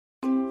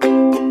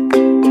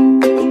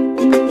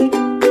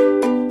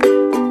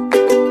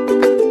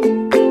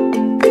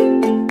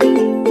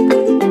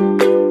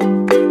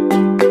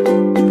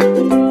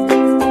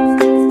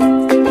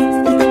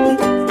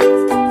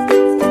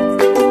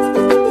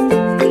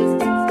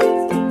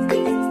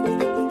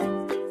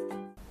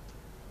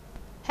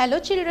Hello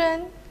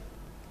children,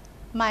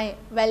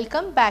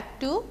 welcome back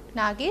to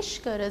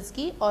Nagesh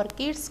Karasgi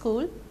Orchid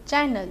School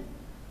channel.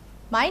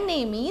 My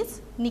name is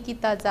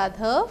Nikita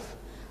Jadhav.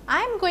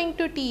 I am going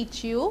to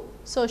teach you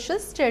social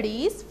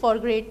studies for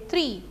grade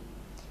 3.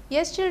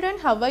 Yes children,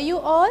 how are you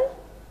all?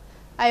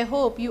 I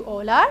hope you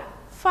all are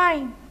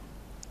fine.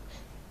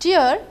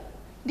 Dear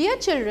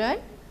children,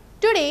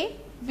 today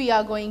we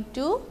are going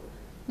to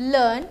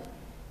learn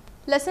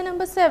lesson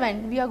number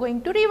 7. We are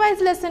going to revise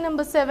lesson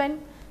number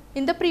 7.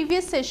 In the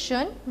previous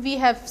session, we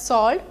have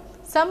solved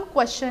some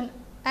question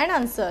and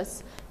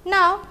answers.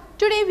 Now,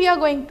 today we are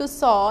going to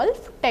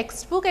solve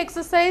textbook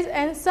exercise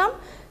and some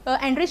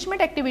enrichment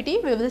activity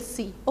we will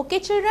see. Okay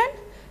children?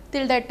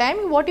 Till that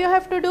time, what you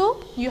have to do?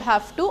 You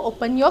have to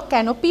open your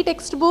Canopy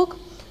textbook.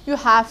 You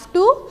have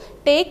to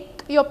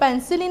take your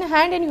pencil in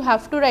hand and you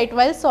have to write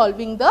while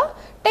solving the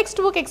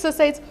textbook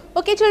exercise.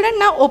 Okay children,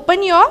 now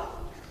open your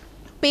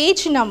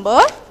page number.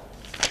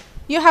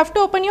 You have to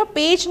open your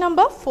page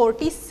number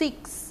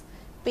 46.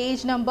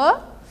 Page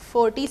number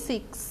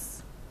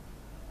 46.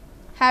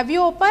 Have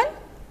you opened?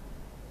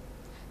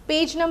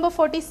 Page number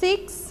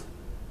 46?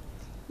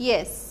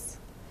 Yes.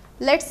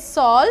 Let's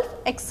solve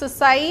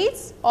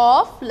exercise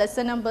of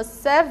lesson number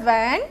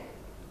 7.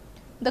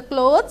 The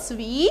clothes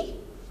we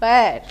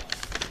wear.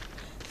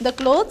 The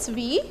clothes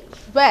we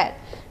wear.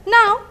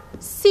 Now,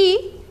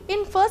 see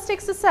in first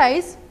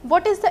exercise,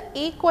 what is the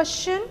A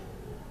question?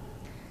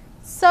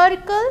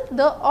 Circle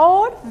the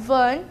odd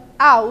one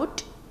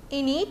out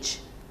in each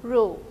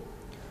row.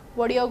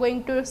 What you are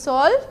going to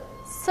solve?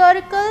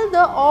 Circle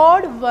the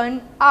odd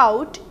one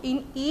out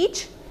in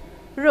each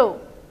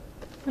row.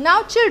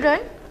 Now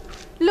children,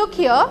 look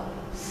here.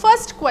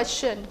 First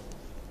question.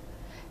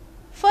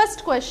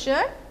 First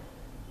question.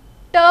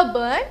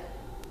 Turban,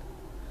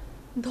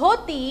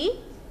 dhoti,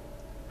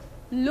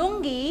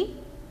 lungi,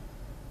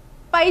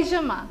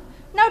 pajama.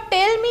 Now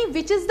tell me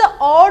which is the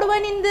odd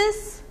one in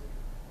this?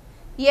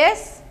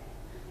 Yes.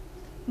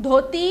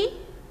 Dhoti?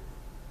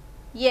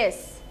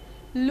 Yes.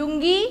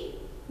 Lungi?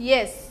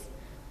 Yes.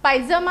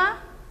 Pajama?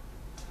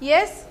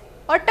 Yes.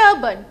 Or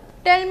turban?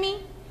 Tell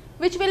me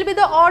which will be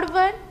the odd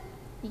one?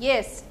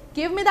 Yes.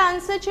 Give me the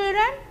answer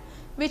children.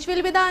 Which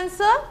will be the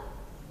answer?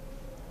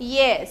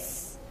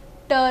 Yes.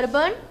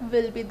 Turban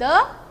will be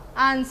the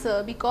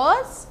answer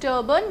because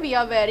turban we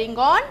are wearing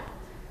on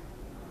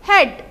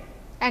head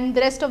and the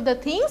rest of the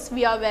things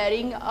we are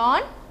wearing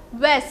on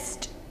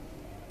vest.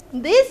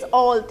 These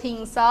all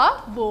things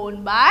are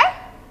worn by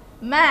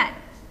man.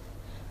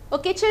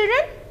 Okay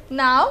children,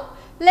 now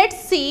let's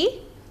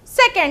see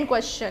second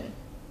question.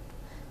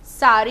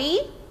 Sari,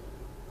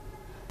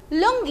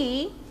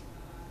 lungi,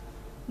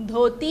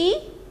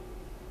 dhoti,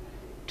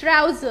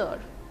 trouser.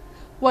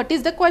 What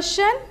is the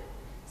question?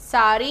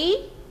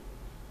 Sari,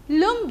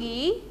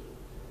 lungi,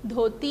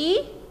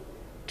 dhoti,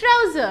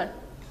 trouser.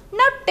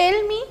 Now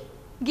tell me,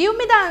 give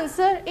me the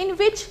answer in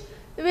which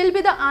will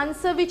be the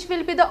answer, which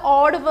will be the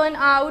odd one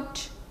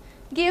out.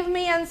 Give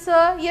me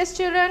answer. Yes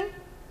children.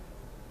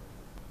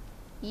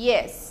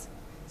 Yes,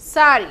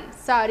 sari.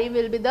 Sari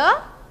will be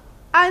the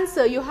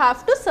answer. You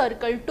have to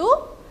circle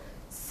to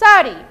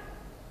sari.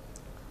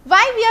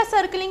 Why we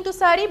are circling to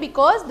sari?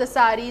 Because the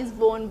sari is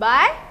worn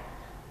by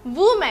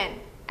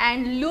women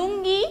and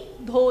lungi,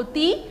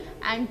 dhoti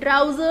and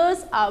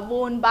trousers are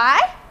worn by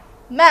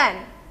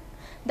men.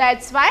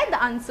 That's why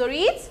the answer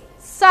is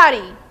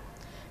sari.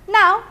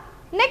 Now,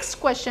 next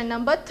question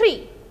number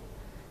 3.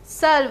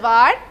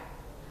 Salwar,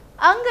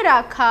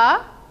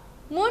 angarakha,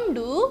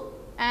 mundu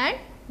and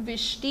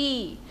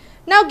vishti.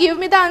 Now give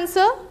me the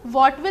answer.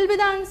 What will be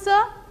the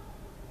answer?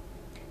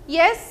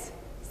 Yes,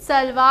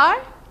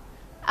 salwar,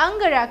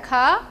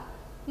 angarakha,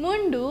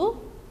 mundu,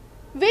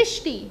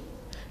 vishti.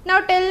 Now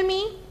tell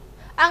me,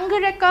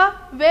 angarakha,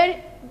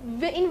 where,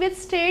 in which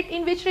state,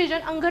 in which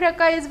region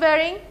angarakha is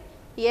wearing?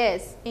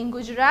 Yes, in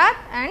Gujarat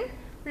and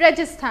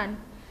Rajasthan.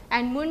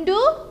 And mundu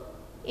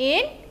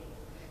in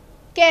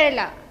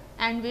Kerala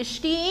and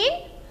vishti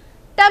in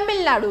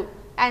Tamil Nadu.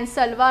 And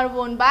salwar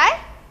worn by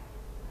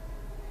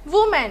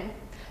women.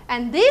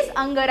 And these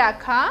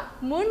angarakha,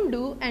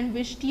 mundu and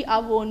vishti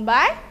are worn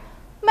by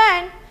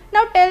men.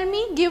 Now tell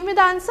me, give me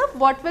the answer.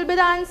 What will be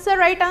the answer,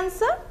 right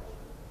answer?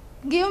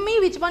 Give me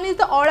which one is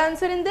the odd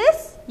answer in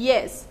this?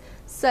 Yes,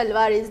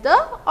 salwar is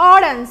the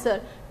odd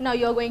answer. Now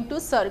you are going to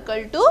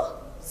circle to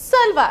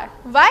salwar.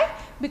 Why?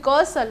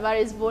 Because salwar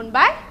is worn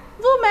by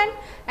women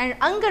and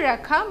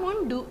angarakha,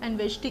 mundu and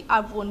vishti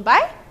are worn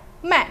by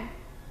men.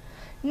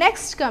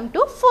 Next come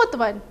to fourth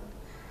one.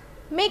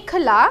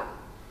 Mekhla,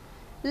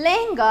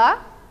 lehenga,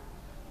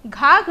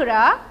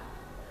 ghagra,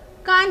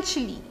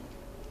 kanchli.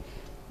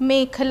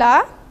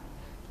 Mekhla,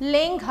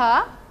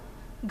 lehenga,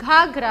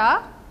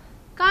 ghagra,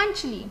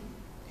 kanchli.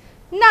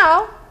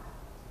 Now,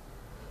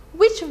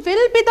 which will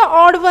be the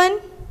odd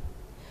one?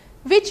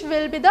 Which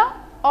will be the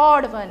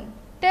odd one?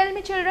 Tell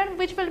me children,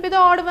 which will be the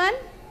odd one?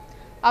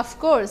 Of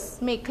course,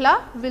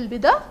 mekhla will be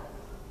the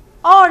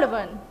odd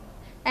one.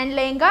 And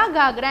lehenga,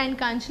 ghagra and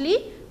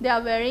kanchli, they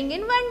are wearing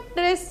in one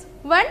dress,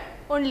 one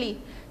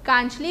only.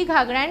 Kanchli,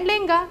 Ghagra and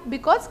Lenga,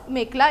 because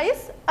Mekla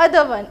is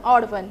other one,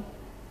 odd one.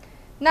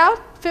 Now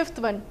fifth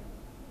one,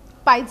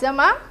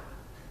 Pajama,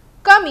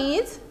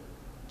 Kameez,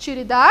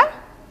 Churidar,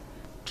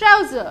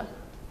 Trouser.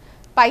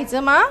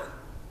 Pajama,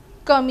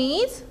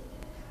 Kameez,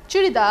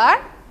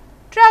 Churidar,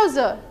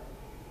 Trouser.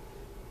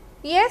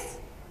 Yes,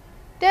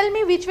 tell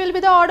me which will be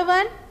the odd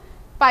one.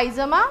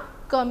 Pajama,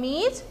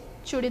 Kameez,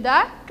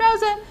 Churidar,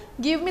 Trouser.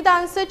 Give me the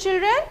answer,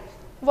 children.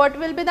 What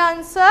will be the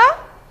answer?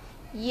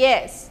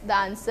 Yes, the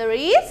answer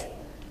is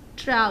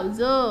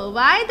trouser.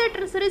 Why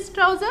the answer is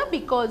trouser?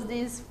 Because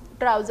these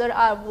trousers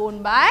are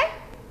worn by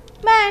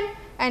men,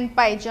 and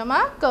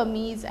pajama,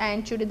 kameez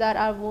and churidar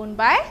are worn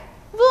by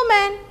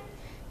women.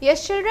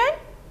 Yes, children?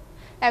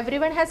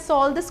 Everyone has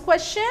solved this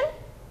question,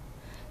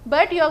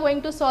 but you are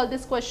going to solve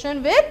this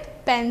question with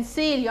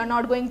pencil. You are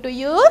not going to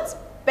use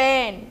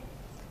pen.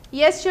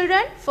 Yes,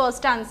 children?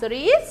 First answer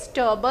is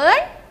turban,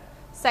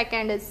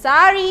 second is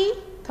sari,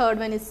 third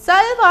one is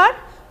salwar,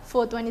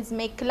 fourth one is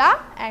mekla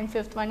and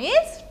fifth one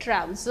is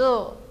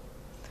trouser.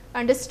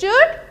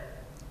 Understood?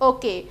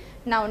 Okay.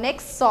 Now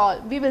next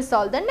we will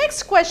solve the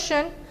next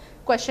question.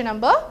 Question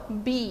number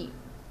B.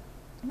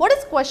 What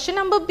is question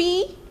number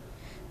B?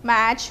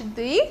 Match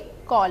the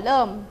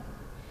column.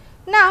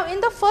 Now in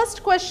the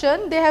first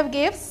question they have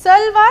gave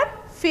salwar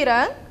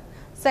firang,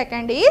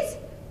 second is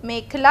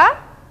mekla,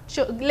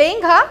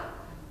 lehenga,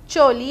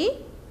 choli,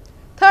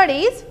 third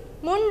is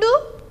mundu,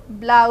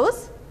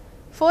 blouse,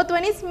 fourth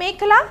one is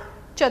mekla,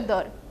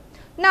 chadar.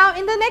 Now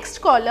in the next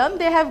column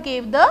they have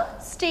gave the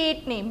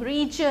state name,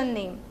 region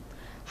name.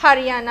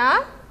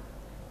 Haryana,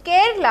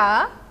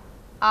 Kerala,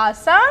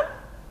 Assam,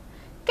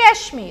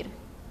 Kashmir.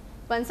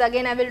 Once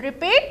again I will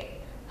repeat.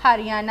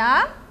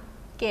 Haryana,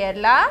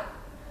 Kerala,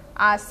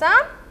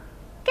 Assam,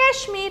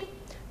 Kashmir.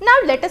 Now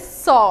let us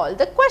solve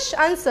the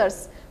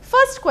answers.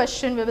 First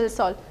question we will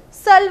solve.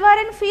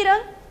 Salwar and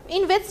firang.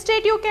 In which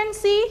state you can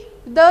see?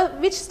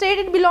 Which state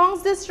it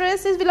belongs? This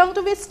dress is belong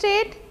to which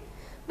state?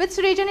 Which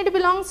region it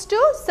belongs to?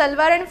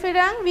 Salwar and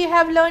firang. We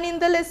have learned in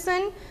the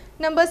lesson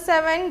number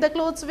 7. The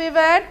clothes we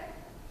wear.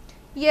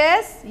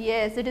 Yes,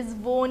 it is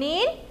worn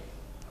in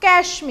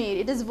Kashmir.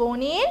 It is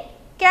worn in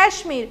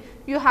Kashmir.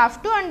 You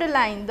have to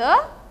underline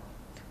the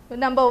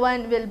number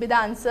 1 will be the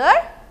answer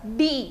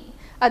D.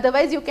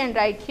 Otherwise, you can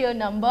write here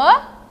number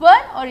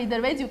 1 or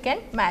either ways you can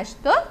match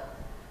the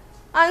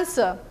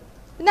answer.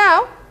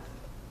 Now,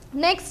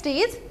 next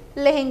is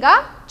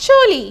lehenga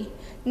choli.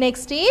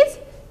 Next is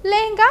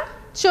lehenga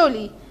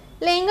choli.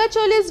 Lehenga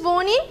choli is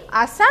worn in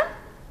Assam?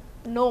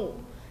 No.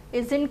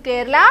 Is in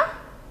Kerala?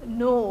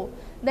 No.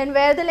 Then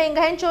where the lehenga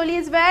and choli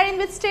is where? In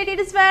which state it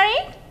is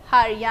wearing?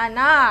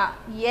 Haryana.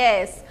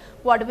 Yes.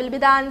 What will be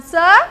the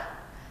answer?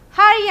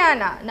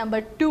 Haryana.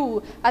 Number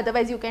 2.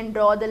 Otherwise you can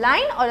draw the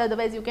line or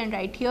otherwise you can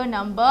write here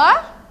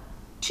number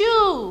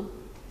 2.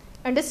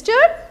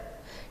 Understood?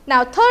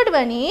 Now third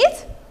one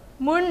is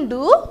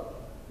mundu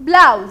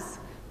blouse.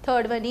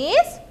 Third one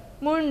is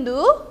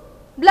mundu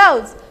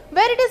blouse.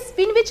 Where it is,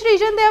 in which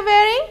region they are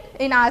wearing?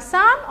 In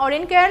Assam or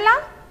in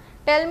Kerala?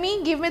 Tell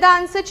me, give me the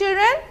answer,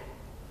 children.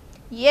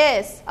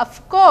 Yes,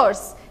 of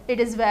course, it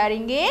is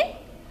wearing in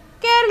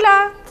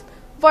Kerala.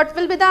 What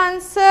will be the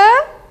answer?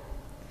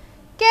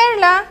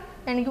 Kerala.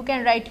 And you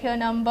can write here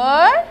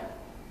number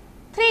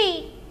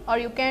 3 or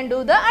you can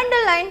do the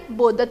underline.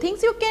 Both the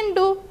things you can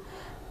do.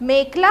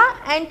 Mekla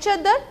and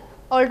chadar.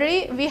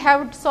 Already we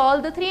have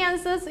solved the 3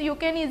 answers. You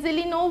can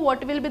easily know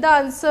what will be the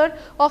answer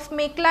of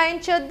mekla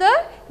and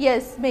chadar.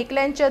 Yes, mekla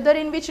and chadar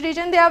in which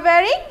region they are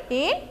wearing?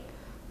 In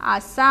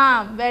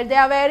Assam. Where they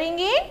are wearing?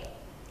 In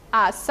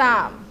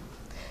Assam.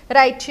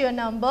 Write here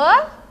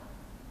number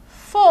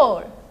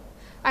 4.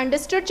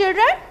 Understood,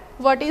 children?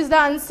 What is the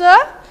answer?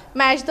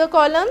 Match the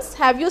columns.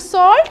 Have you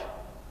solved?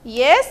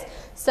 Yes.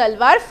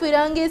 Salwar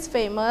firang is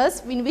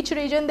famous. In which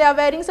region they are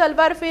wearing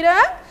salwar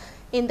firang?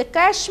 In the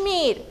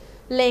Kashmir.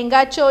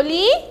 Lehenga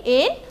choli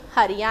in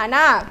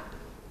Haryana.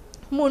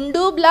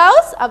 Mundu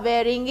blouse are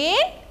wearing in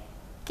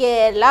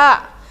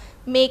Kerala.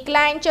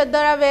 Mekla and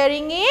chadar are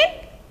wearing in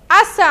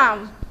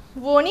Assam.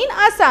 Worn in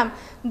Assam.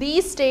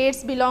 These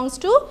states belongs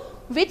to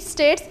which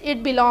states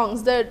it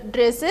belongs. The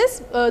dresses,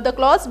 the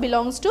clothes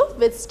belongs to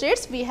which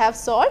states. We have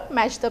solved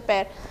match the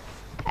pair.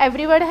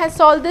 Everyone has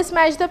solved this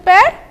match the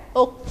pair?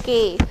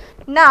 Okay.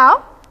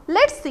 Now,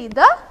 let's see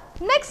the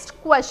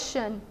next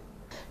question.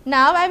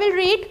 Now, I will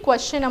read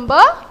question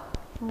number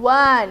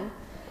 1.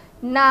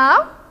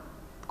 Now,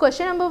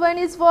 question number 1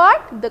 is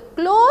what? The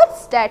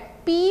clothes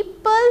that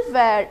people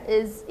wear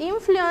is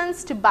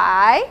influenced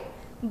by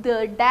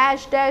the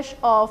dash dash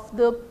of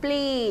the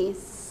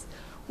place.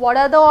 What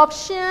are the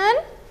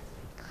options?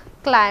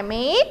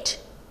 Climate,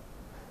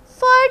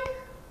 food,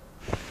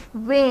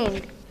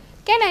 wind.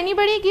 Can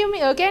anybody give me,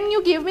 can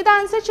you give me the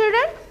answer,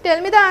 children?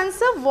 Tell me the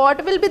answer.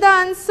 What will be the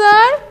answer?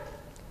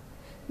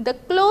 The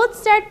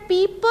clothes that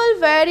people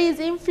wear is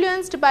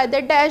influenced by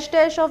the dash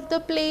dash of the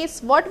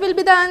place. What will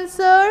be the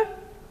answer?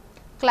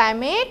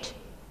 Climate,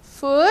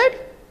 food,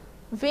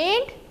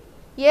 wind.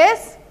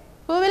 Yes.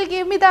 Who will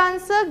give me the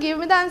answer? Give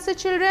me the answer,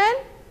 children.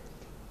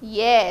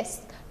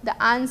 Yes.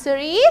 The answer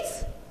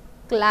is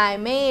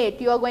climate.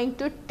 You are going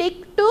to tick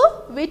to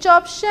which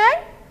option?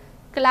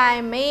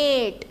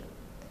 Climate.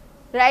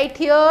 Right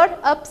here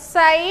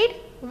upside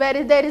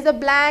where there is a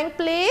blank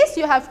place,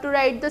 you have to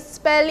write the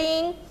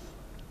spelling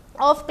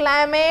of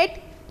climate.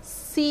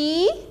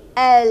 C-L-I-M-A-T-E.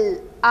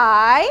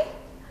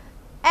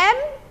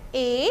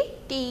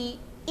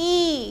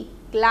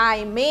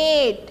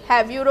 Climate.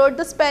 Have you wrote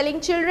the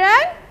spelling,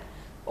 children?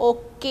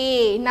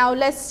 Okay. Now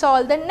let's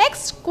solve the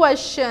next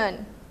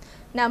question.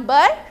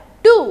 Number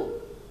 2.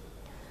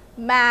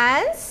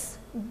 Man's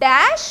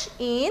dash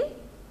in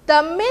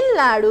Tamil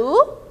Nadu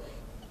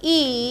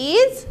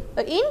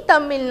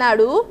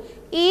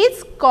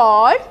is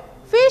called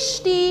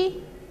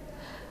Vishti.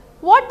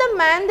 What the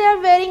man they are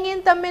wearing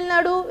in Tamil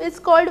Nadu is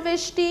called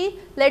Vishti?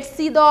 Let's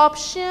see the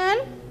option.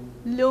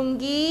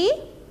 Lungi,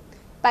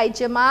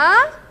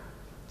 pajama,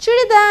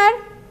 chudidar.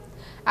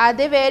 Are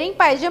they wearing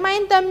pajama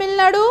in Tamil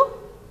Nadu?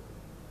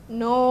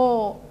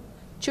 No.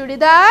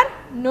 Chudidar?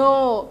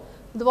 No.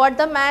 What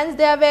the mans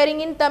they are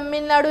wearing in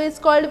Tamil Nadu is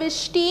called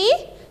Vishti?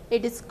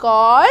 It is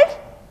called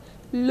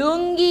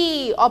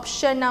lungi.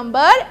 Option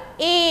number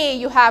A.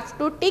 You have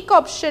to tick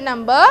option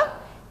number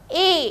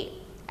A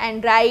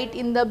and write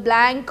in the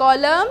blank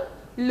column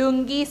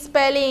lungi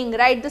spelling.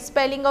 Write the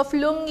spelling of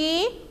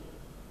lungi.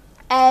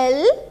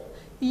 L-U-N-G-I.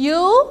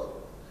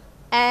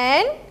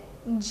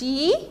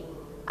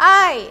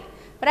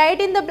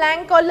 Write in the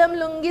blank column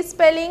lungi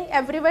spelling.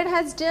 Everyone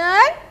has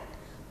done?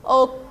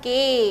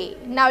 Okay.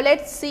 Now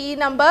let's see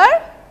number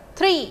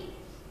 3.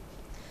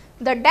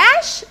 The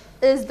dash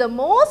is the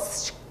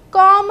most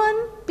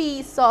common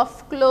piece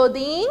of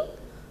clothing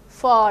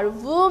for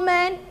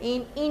women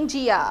in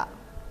India.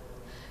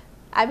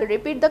 I will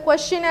repeat the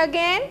question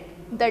again.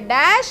 The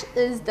dash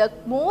is the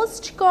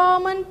most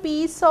common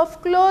piece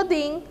of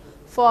clothing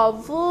for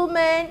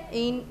women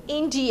in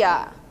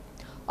India.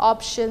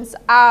 Options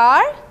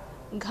are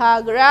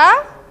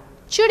ghagra,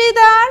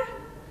 chudidar,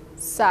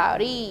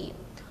 sari.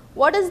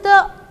 What is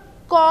the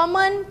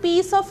common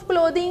piece of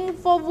clothing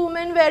for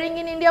women wearing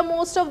in India?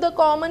 Most of the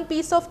common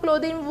piece of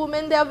clothing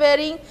women they are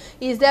wearing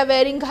is they are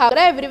wearing ghagra.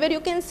 Everywhere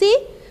you can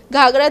see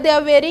ghagra they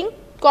are wearing.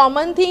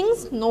 Common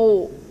things?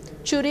 No.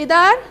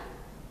 Churidar?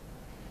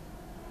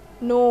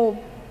 No.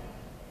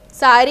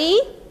 Sari?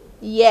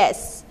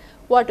 Yes.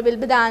 What will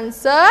be the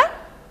answer?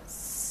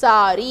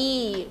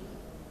 Sari.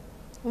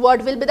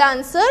 What will be the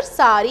answer?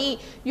 Sari.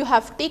 You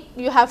have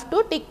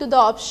to tick to the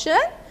option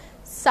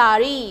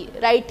sari.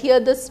 Right here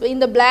this in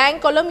the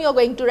blank column you are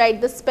going to write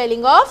the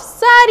spelling of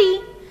sari.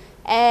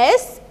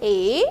 S-A-R-I,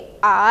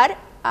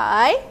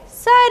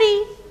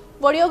 sari.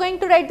 What you are going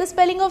to write the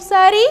spelling of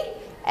sari?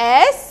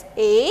 S-A-R-I,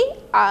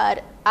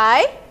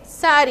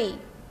 sari.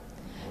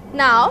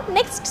 Now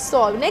next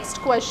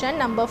question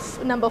number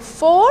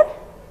 4.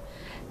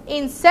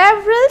 In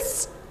several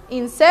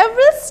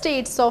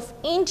states of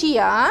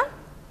India,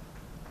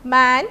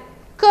 men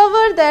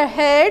cover their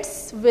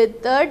heads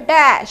with a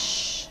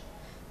dash.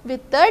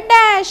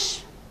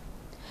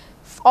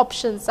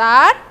 Options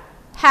are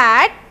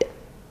hat,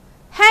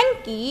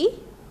 hanky,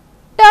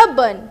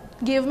 turban.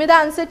 Give me the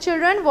answer,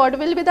 children. What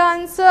will be the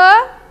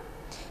answer?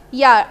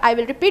 Yeah, I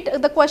will repeat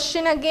the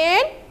question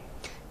again.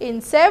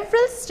 In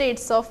several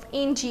states of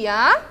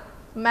India,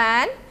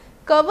 men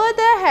cover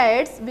their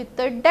heads with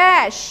a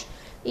dash.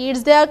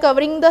 Is they are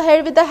covering the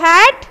head with the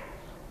hat?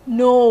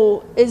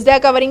 No. Is they are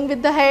covering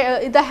with the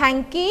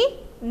hanky?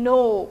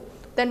 No.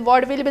 Then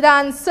what will be the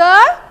answer?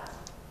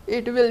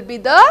 It will be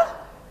the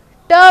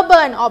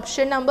turban.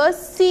 Option number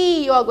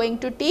C. You are going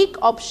to tick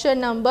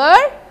option number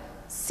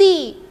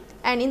C.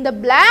 And in the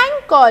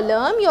blank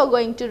column, you are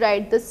going to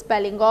write the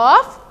spelling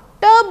of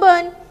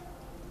turban.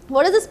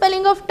 What is the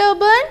spelling of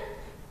turban?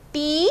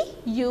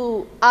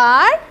 T-U-R-B-A-N.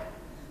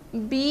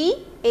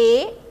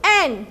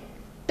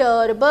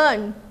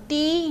 Turban.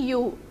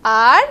 T-U-R-B-A-N.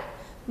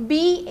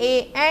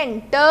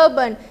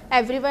 Turban.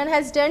 Everyone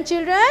has done,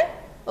 children?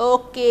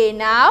 Okay,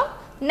 now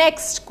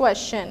next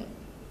question.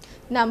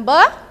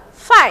 Number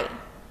 5.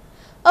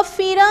 A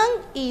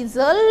firang is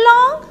a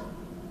long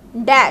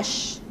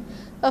dash.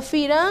 A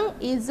firang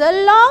is a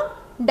long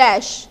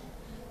dash.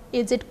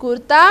 Is it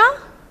kurta,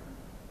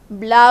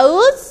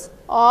 blouse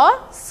or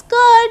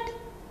skirt?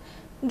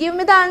 Give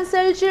me the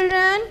answer,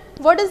 children.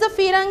 What is the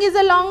firang is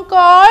a long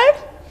called?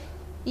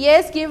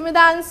 Yes, give me the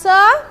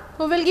answer.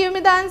 Who will give me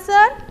the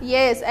answer?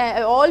 Yes,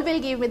 all will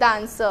give me the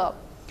answer.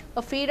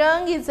 A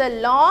firang is a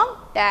long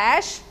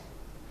dash.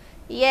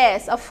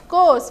 Yes, of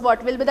course.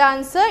 What will be the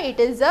answer? It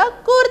is a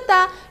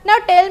kurta. Now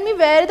tell me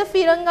where the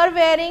firang are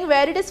wearing,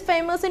 where it is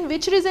famous, in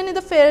which region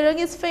the firang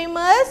is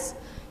famous?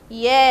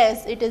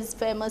 Yes, it is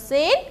famous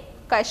in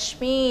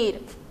Kashmir.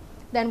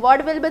 Then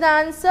what will be the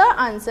answer?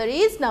 Answer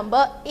is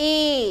number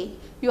A.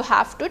 You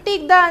have to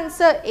take the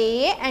answer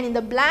A and in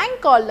the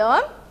blank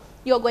column,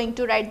 you are going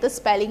to write the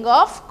spelling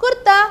of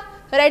kurta.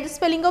 Write the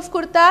spelling of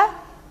kurta.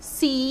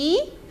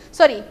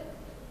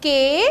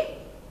 K-U-R-T-A.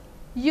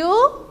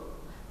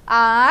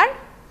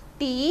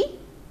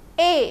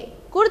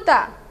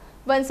 Kurta.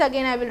 Once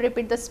again I will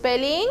repeat the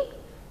spelling.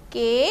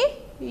 K-U-R-T-A.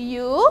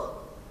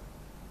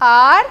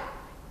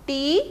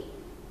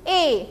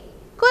 A.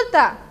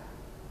 Kurta.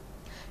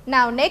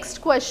 Now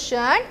next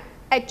question,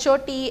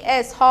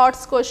 HOTS,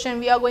 HOTS question.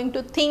 We are going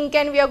to think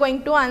and we are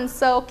going to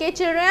answer. Okay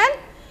children?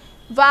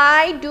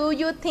 Why do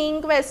you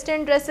think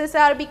western dresses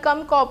are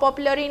become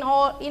popular in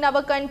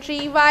our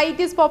country? Why it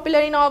is popular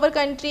in our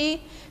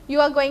country?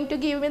 You are going to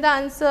give me the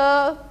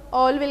answer.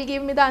 All will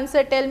give me the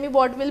answer. Tell me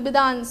what will be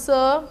the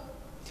answer.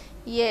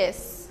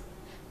 Yes,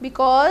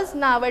 because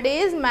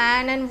nowadays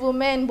man and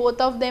woman,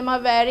 both of them are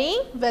wearing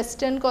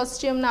western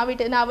costume.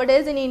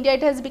 Nowadays in India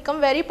it has become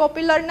very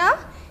popular now.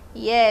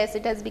 Yes,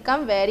 it has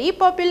become very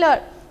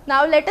popular.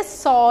 Now let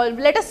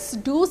us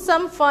do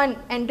some fun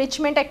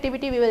enrichment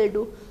activity we will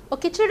do.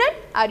 Okay children,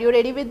 are you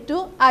ready with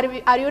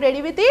are you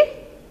ready with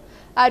it?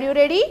 Are you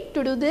ready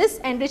to do this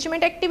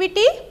enrichment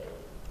activity?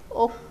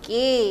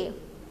 Okay.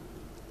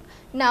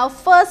 Now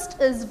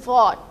first is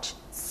what?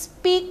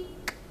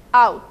 Speak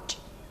out.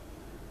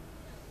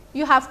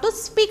 You have to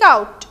speak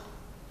out.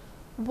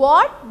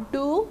 What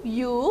do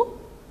you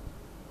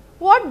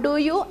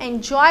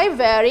enjoy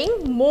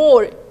wearing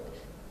more?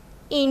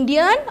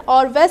 Indian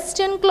or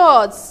western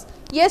clothes?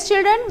 Yes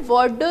children,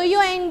 what do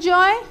you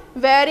enjoy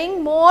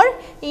wearing more?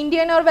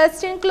 Indian or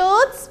western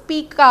clothes?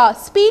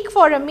 Speak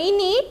for a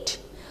minute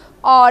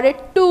or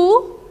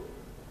two,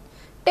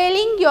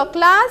 telling your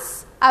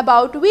class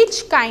about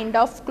which kind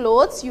of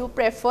clothes you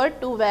prefer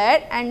to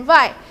wear and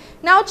why.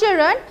 Now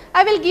children,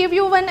 I will give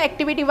you one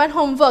activity, one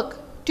homework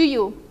to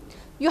you.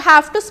 You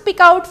have to speak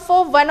out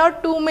for 1 or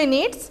 2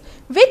 minutes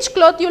which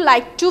cloth you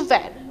like to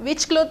wear.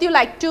 Which cloth you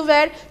like to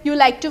wear? You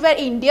like to wear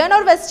Indian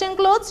or western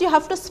clothes? You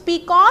have to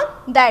speak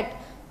on that.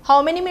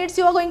 How many minutes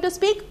you are going to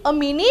speak? A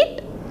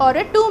minute or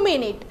a 2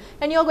 minute,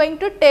 and you are going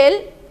to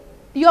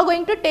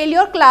tell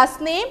your class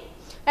name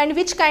and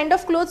which kind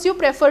of clothes you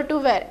prefer to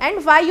wear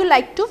and why you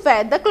like to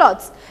wear the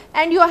clothes.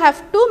 And you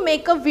have to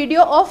make a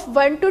video of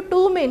 1 to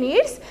 2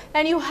 minutes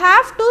and you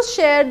have to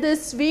share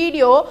this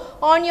video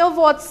on your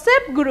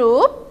WhatsApp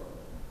group.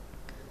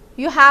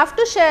 You have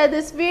to share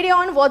this video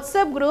on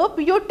WhatsApp group.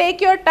 You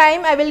take your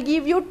time. I will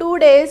give you 2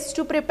 days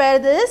to prepare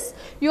this.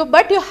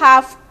 But you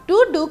have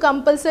to do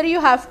compulsory. You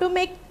have to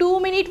make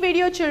 2-minute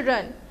video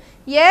children.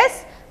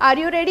 Yes, are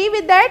you ready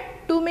with that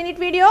 2-minute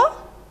video?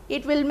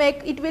 It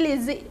will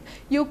easy.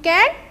 You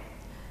can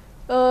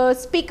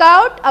speak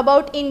out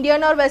about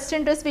Indian or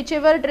western dress,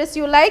 whichever dress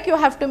you like. You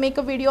have to make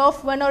a video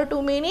of 1 or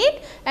 2 minutes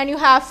and you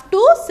have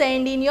to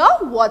send in your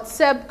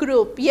WhatsApp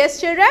group. Yes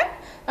children,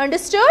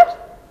 understood?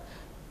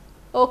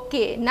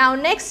 Okay, now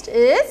next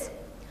is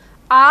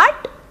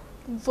art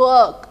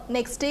work.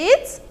 Next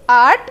is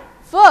art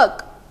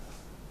work.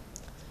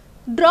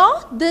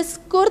 Draw this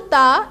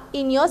kurta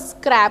in your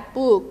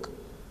scrapbook.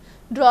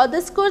 Draw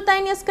this kurta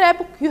in your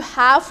scrapbook. You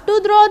have to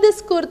draw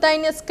this kurta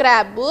in your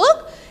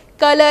scrapbook,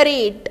 color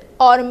it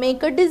or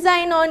make a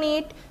design on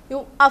it.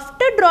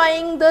 After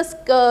drawing the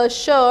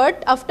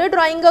after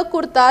drawing a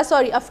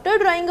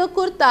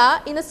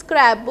kurta in a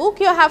scrapbook,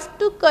 you have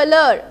to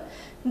color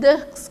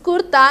the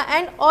kurta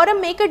and or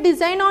make a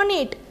design on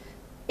it.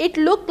 It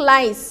look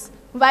nice.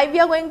 Why we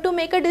are going to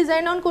make a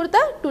design on kurta?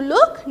 To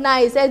look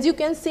nice. As you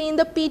can see in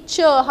the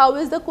picture, how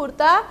is the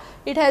kurta?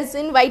 It has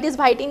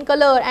white in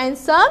color and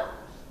some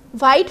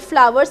white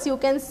flowers you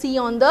can see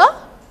on the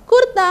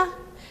kurta.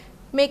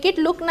 Make it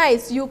look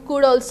nice. You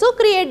could also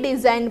create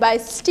design by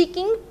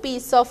sticking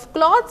piece of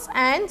cloths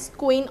and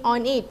sewing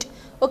on it.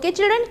 Okay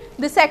children,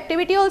 this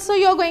activity also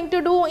you are going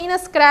to do in a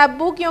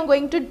scrapbook. You are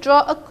going to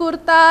draw a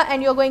kurta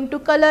and you are going to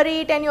color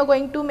it and you are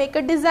going to make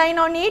a design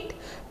on it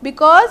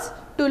because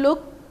to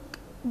look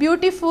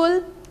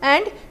beautiful,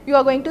 and you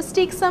are going to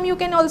stick some, you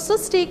can also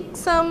stick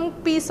some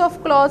piece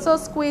of cloth or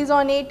squeeze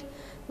on it.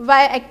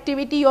 Why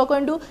activity you are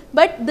going to do,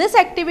 but this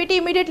activity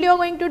immediately you are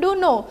going to do?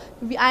 No,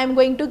 I am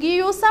going to give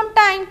you some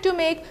time to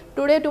make.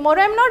 Today,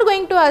 tomorrow I am not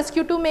going to ask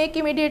you to make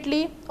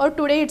immediately or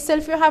today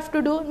itself you have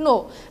to do.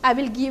 No, I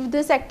will give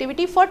this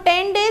activity for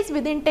 10 days.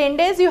 Within 10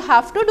 days you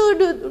have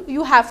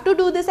to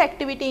do this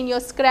activity in your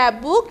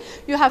scrapbook.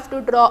 You have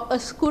to draw a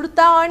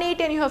kurta on it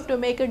and you have to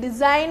make a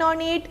design on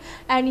it,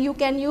 and you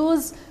can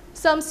use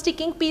some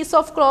sticking piece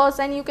of cloth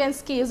and you can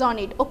squeeze on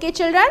it. Okay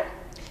children?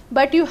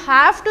 But you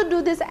have to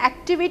do this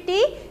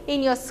activity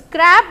in your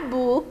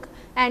scrapbook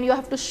and you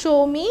have to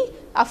show me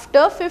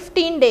after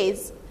 15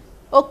 days.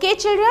 Okay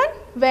children,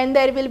 when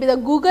there will be the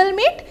Google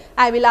Meet,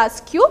 I will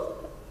ask you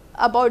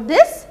about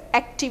this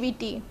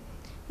activity.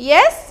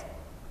 Yes?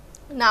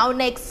 Now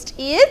next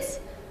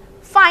is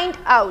find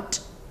out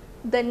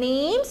the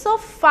names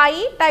of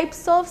 5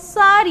 types of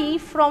sari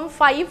from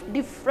 5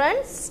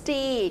 different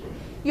states.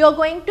 You are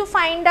going to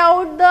find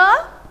out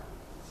the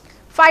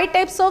 5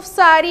 types of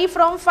sari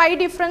from 5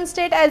 different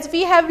states, as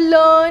we have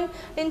learned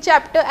in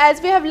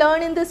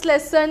this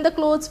lesson. The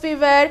clothes we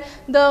wear,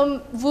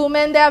 the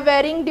women, they are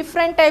wearing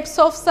different types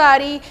of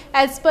sari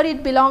as per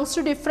it belongs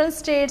to different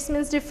states,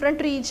 means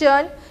different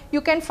region.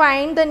 You can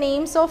find the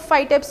names of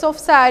 5 types of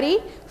sari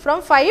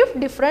from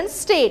 5 different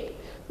states.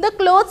 The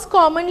clothes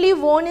commonly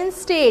worn in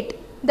state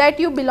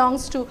that you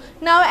belongs to.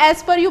 Now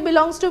as per you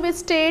belongs to which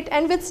state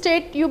and which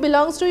state you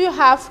belongs to, you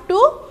have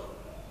to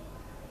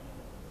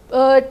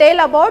tell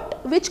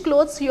about which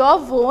clothes you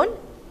have worn.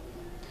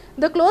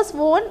 The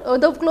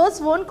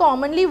clothes worn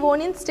commonly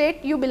worn in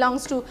state you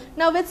belongs to.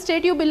 Now which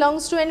state you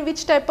belongs to and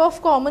which type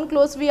of common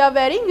clothes we are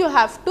wearing, you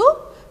have to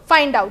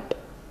find out.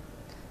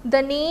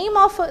 The name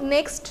of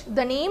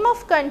the name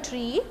of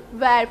country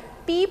where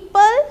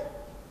people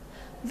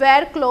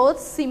wear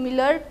clothes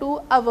similar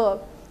to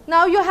our.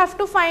 Now you have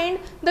to find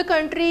the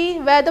country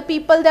where the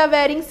people they are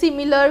wearing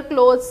similar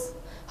clothes.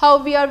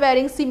 How we are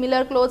wearing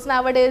similar clothes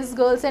nowadays,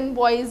 girls and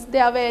boys they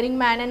are wearing,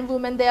 man and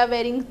woman they are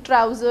wearing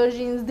trousers,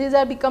 jeans, these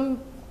are become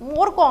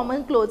more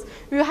common clothes.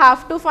 You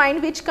have to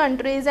find which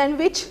countries and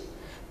which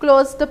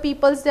clothes the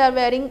peoples they are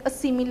wearing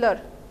similar.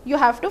 You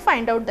have to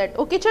find out that.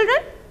 Okay children?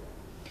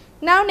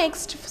 Now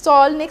next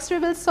we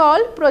will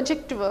solve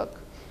project work.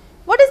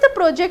 What is the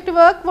project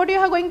work? What you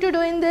are going to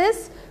do in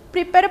this?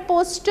 Prepare a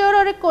poster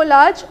or a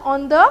collage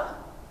on the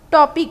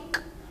topic,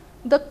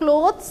 the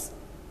clothes,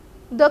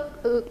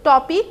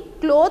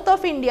 topic cloth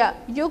of India.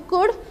 You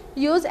could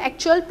use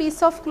actual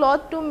piece of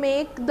cloth to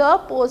make the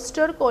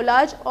poster,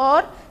 collage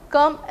or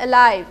come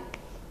alive.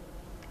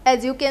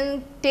 As you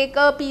can take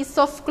a piece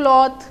of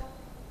cloth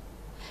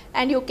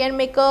and you can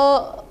make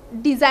a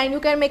design,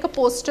 you can make a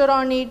poster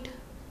on it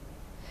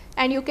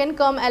and you can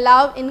come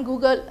alive in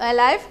Google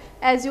Alive.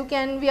 As you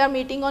can, we are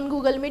meeting on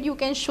Google Meet, you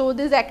can show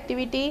this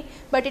activity,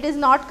 but it is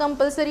not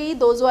compulsory.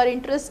 Those who are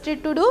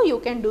interested to do, you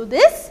can do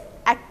this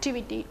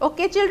activity.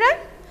 Okay children?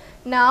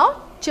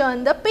 Now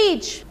turn the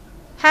page.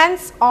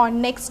 Hands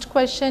on. Next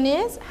question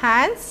is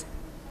hands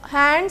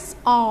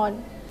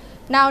on.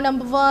 Now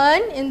number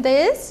 1 in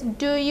this,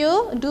 do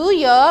you do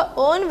your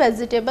own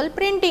vegetable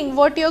printing?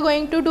 What you are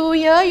going to do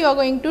here? You are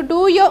going to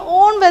do your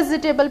own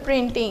vegetable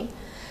printing.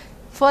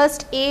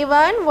 First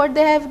A1, what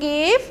they have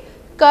gave?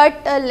 Cut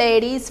a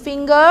lady's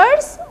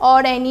fingers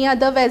or any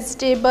other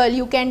vegetable.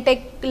 You can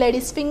take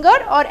lady's finger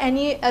or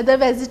any other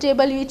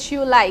vegetable which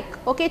you like.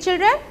 Okay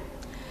children?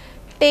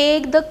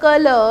 Take the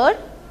color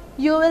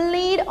you will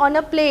need on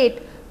a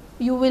plate.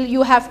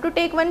 You have to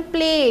take one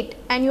plate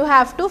and you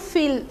have to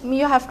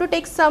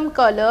take some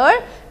color,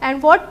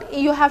 and what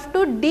you have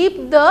to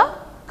dip the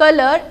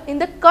color in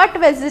the cut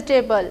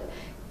vegetable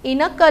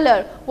in a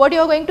color. What you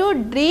are going to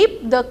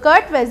dip the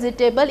cut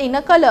vegetable in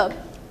a color.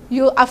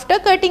 After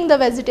cutting the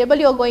vegetable,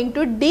 you are going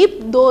to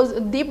dip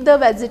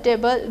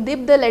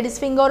the lady's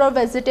finger or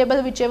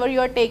vegetable, whichever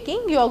you are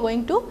taking, you are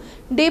going to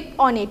dip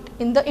on it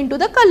into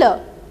the color.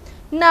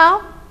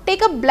 Now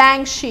take a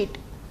blank sheet.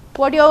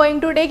 What you are going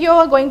to take? You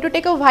are going to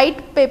take a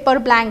white paper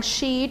blank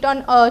sheet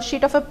on a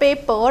sheet of a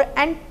paper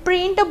and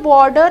print a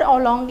border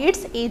along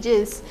its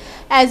edges.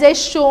 As I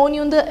shown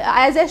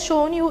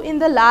you in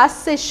the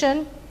last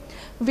session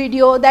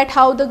video, that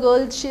how the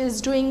girl she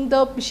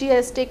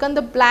has taken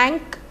the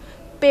blank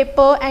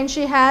paper and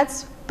she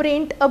has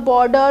print a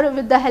border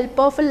with the help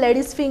of a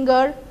lady's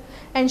finger,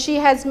 and she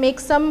has make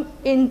some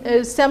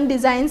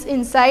designs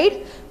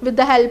inside with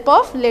the help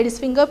of lady's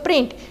finger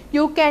print.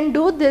 You can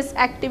do this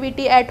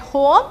activity at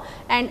home,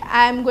 and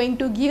I am going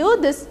to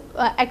give this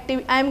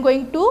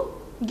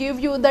give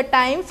you the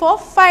time for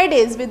 5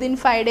 days. Within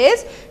 5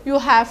 days you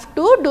have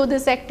to do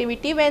this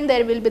activity. When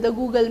there will be the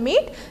Google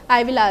Meet,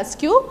 I will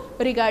ask you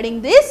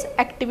regarding this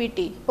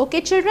activity.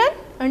 Okay children,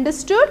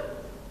 understood?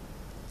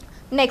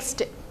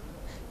 Next,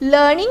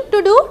 learning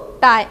to do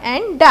tie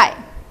and dye.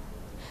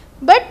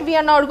 But we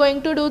are not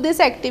going to do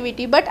this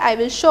activity, but I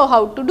will show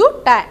how to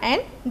do tie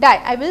and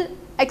dye. I will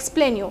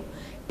explain you.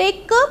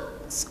 Take a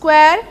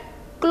square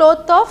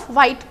cloth of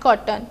white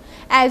cotton.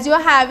 As you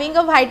are having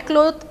a white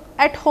cloth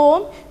at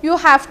home, you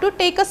have to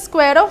take a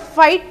square of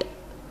white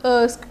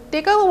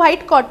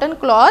cotton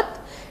cloth.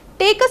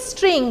 Take a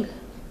string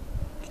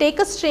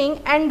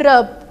and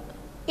rub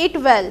it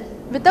well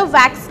with a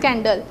wax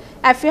candle.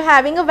 If you are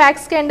having a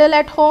wax candle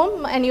at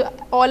home, and you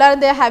all are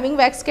there having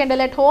wax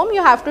candle at home,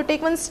 you have to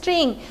take one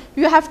string.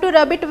 You have to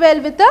rub it well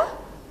with a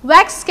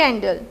wax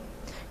candle.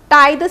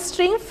 Tie the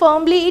string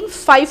firmly in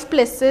 5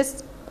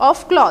 places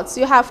of cloths.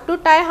 You have to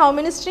tie how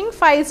many string?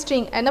 5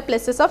 string and a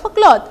places of a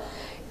cloth.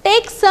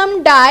 Take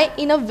some dye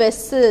in a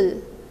vessel.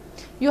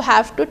 You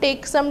have to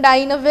take some dye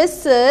in a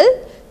vessel.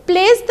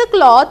 Place the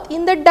cloth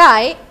in the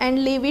dye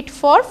and leave it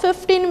for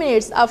 15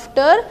 minutes.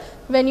 After,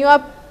 when you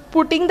are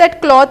putting that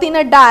cloth in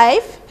a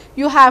dye,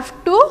 you have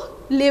to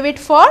leave it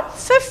for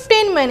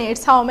 15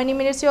 minutes. How many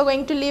minutes you are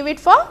going to leave it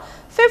for?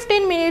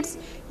 15 minutes.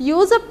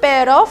 Use a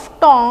pair of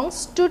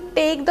tongs to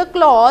take the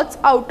cloths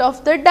out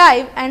of the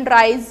dye and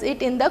rise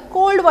it in the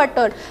cold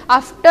water.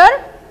 After,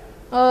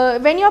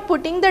 when you are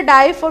putting the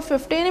dye for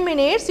 15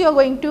 minutes, you are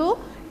going to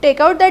take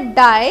out the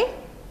dye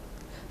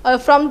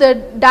from the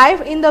dye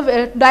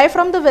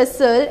from the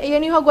vessel,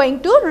 and you are going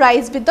to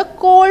rise with the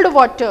cold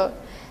water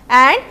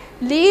and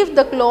leave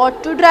the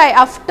cloth to dry.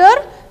 After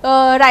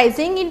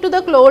rising into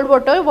the cold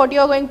water, what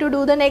you are going to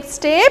do the next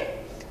step?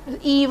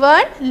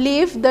 Even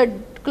leave the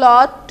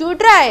cloth to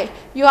dry.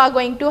 You are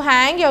going to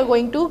hang, you are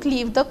going to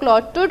leave the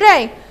cloth to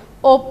dry.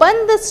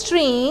 Open the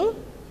string,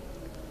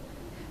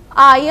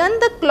 iron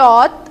the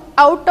cloth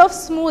out of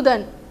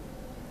smoothen.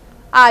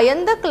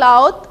 Iron the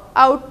cloth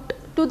out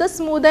to the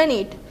smoothen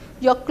it.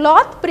 your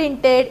cloth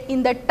printed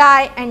in the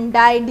tie and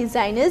dye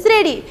design is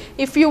ready.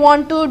 If you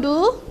want to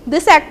do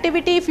this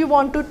activity, if you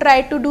want to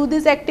try to do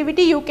this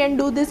activity, you can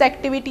do this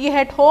activity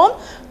at home,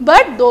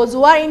 but those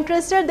who are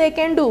interested, they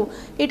can do.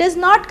 It is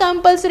not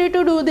compulsory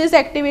to do this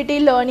activity,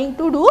 learning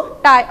to do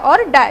tie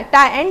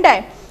and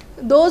dye.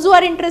 Those who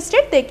are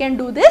interested, they can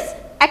do this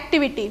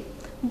activity.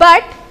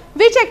 But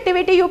which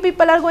activity you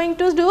people are going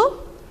to do?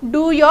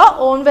 Do your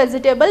own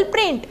vegetable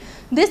print.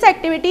 This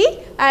activity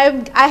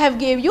I have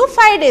gave you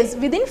 5 days.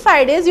 Within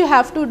 5 days you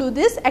have to do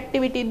this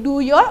activity. Do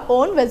your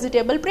own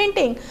vegetable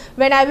printing.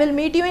 When I will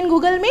meet you in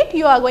Google Meet,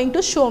 you are going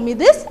to show me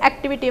this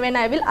activity when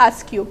I will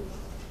ask you.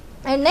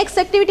 And next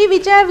activity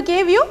which I have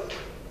gave you,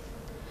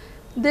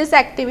 this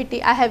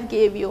activity I have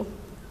gave you.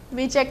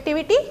 Which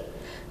activity?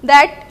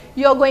 That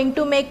you are going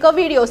to make a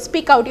video,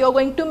 speak out, you are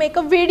going to make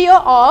a video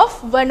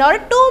of 1 or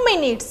 2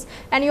 minutes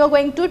and you are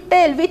going to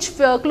tell which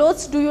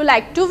clothes do you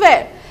like to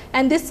wear.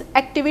 And this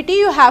activity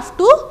you have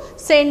to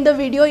send the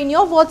video in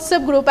your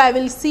WhatsApp group. I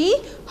will see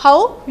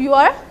how you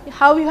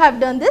have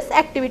done this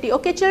activity.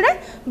 Okay children,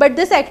 but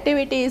this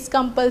activity is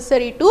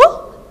compulsory to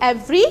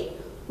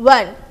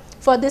everyone.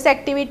 For this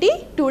activity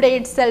today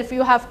itself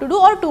you have to do,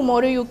 or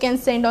tomorrow you can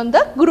send on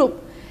the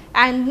group.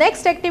 And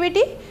next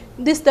activity,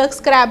 the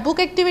scrapbook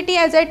activity,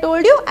 as I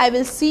told you, I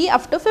will see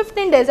after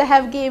 15 days. I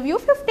have gave you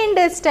 15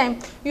 days time.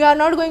 You are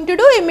not going to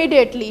do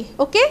immediately.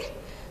 Okay.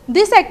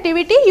 This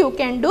activity you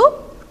can do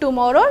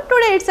tomorrow,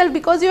 today itself,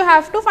 because you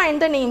have to find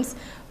the names.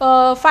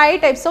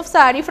 5 types of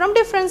sari from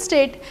different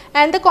state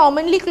and the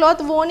commonly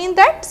cloth worn in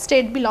that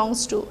state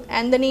belongs to,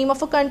 and the name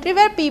of a country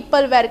where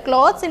people wear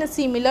clothes in a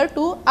similar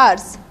to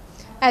ours,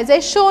 as I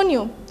shown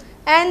you.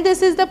 And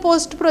this is the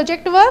post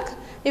project work.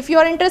 If you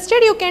are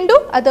interested, you can do,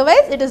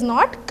 otherwise it is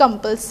not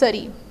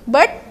compulsory.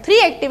 But 4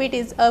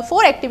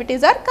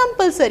 activities are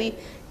compulsory.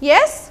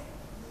 Yes?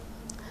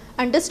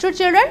 Understood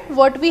children?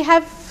 What we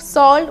have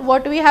solved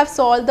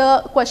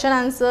the question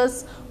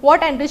answers,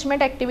 what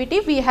enrichment activity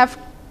we have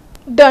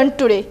done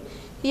today.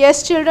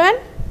 Yes children?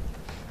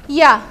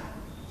 Yeah.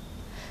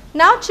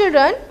 Now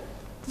children,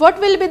 what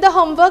will be the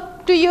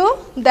homework to you?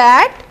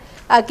 That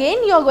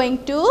again you are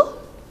going to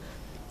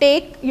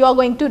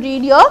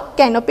read your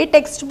Canopy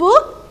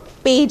textbook,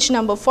 page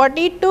number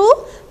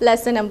 42,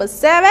 lesson number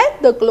 7,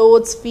 the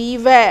clothes we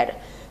wear.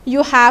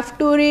 You have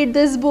to read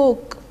this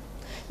book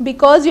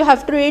because you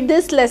have to read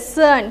this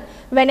lesson.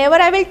 Whenever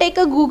I will take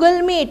a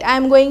Google Meet, I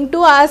am going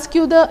to ask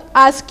you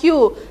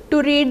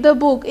to read the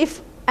book.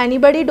 If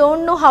anybody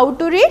don't know how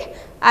to read,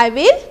 I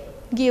will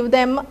give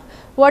them.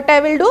 What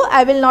I will do,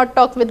 I will not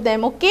talk with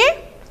them.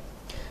 Okay.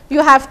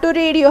 You have to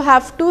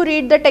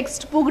read the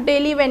textbook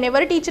daily.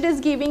 Whenever teacher is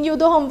giving you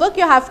the homework,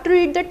 you have to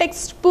read the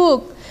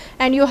textbook.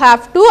 And you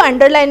have to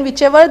underline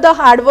whichever the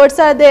hard words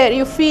are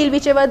there,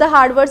 whichever the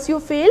hard words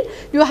you feel,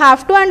 you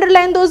have to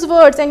underline those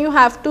words and you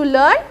have to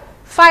learn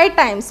 5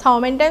 times. How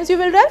many times you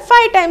will learn?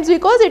 5 times,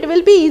 because it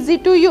will be easy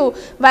to you.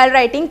 While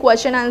writing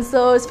question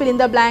answers, fill in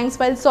the blanks,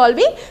 while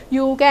solving,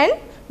 you can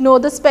know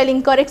the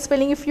spelling, correct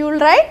spelling. If you will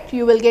write,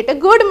 you will get a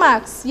good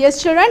marks.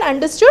 Yes children,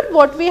 understood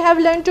what we have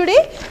learned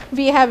today?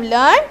 We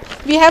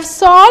have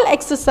solved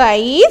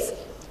exercise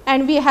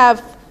and we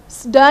have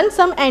done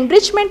some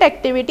enrichment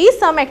activities.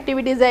 Some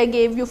activities I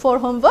gave you for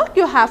homework,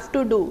 you have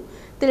to do.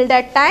 Till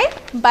that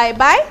time, bye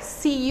bye,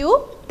 see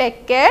you,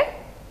 take care,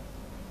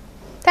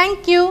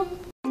 thank you.